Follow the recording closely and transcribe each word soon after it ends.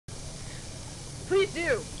Please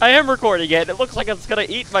do. I am recording it. It looks like it's gonna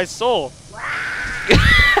eat my soul. Guys,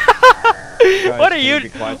 What are can you? be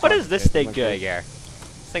quiet What so I is can this say thing something, doing please? here?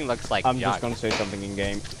 This thing looks like I'm junk. just gonna say something in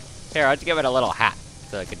game. Here, I'll just give it a little hat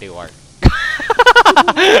so it can do work.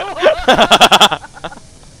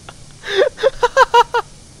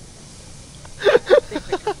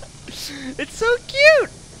 It's so cute!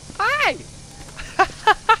 Hi!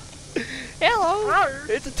 Hello! Hi.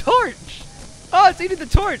 It's a torch! Oh, it's eating the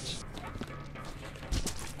torch!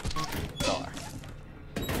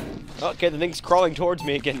 Okay, the thing's crawling towards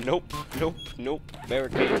me again. Nope, nope, nope.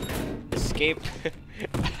 Barricade. Escape.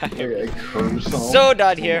 Okay, chromosome. So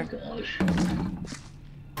done here. Oh my gosh.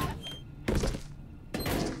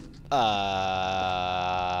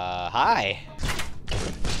 Hi.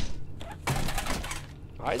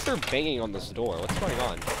 Why is there banging on this door? What's going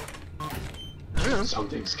on?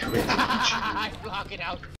 Something's coming to eat you. I block it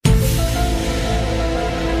out.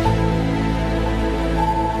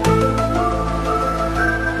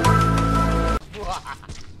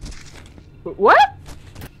 What?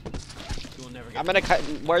 I'm gonna cut.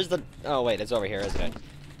 Where's the? Oh wait, it's over here, isn't it?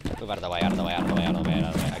 Move out of the way. Out of the way. Out of the way. Out of the way.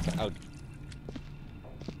 Out of the way.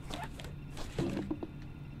 Oh.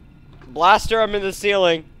 Blaster, I'm in the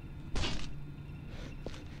ceiling.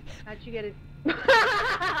 How'd you get it?